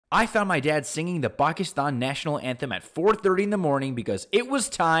I found my dad singing the Pakistan national anthem at 4:30 in the morning because it was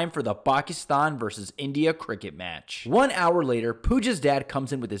time for the Pakistan versus India cricket match. 1 hour later, Puja's dad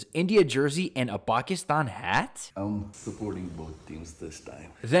comes in with his India jersey and a Pakistan hat. I'm supporting both teams this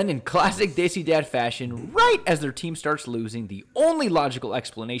time. Then in classic Desi Dad fashion, right as their team starts losing, the only logical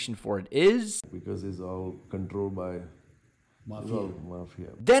explanation for it is because it's all controlled by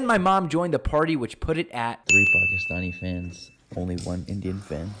mafia. Then my mom joined the party, which put it at 3 Pakistani fans, only 1 Indian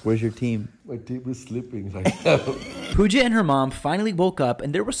fan. Where's your team? My team is sleeping right now. Puja and her mom finally woke up,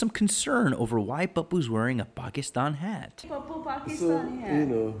 and there was some concern over why Papu's wearing a Pakistan hat. Papu So, Pakistani hat. you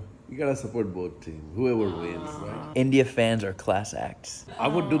know, you gotta support both teams. Whoever wins, right? India fans are class acts. I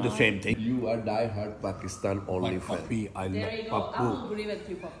would do the same thing. You are die-hard Pakistan only fan. Papi, I There love you go. I will agree with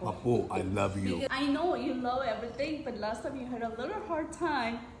you, Papu. Papu, I love you. Because I know you love everything, but last time you had a little hard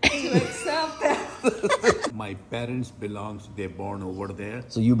time to accept that. My parents belongs, they're born over there.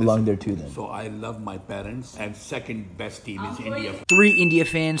 So you belong there too then? So I love my parents. And second best team is I'm India. 3 India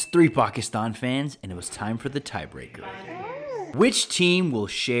fans, 3 Pakistan fans, and it was time for the tiebreaker. Which team will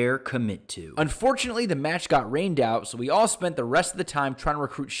Cher commit to? Unfortunately, the match got rained out, so we all spent the rest of the time trying to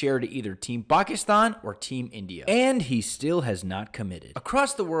recruit Cher to either Team Pakistan or Team India. And he still has not committed.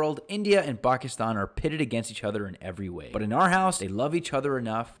 Across the world, India and Pakistan are pitted against each other in every way. But in our house, they love each other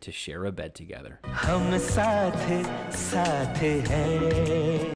enough to share a bed together.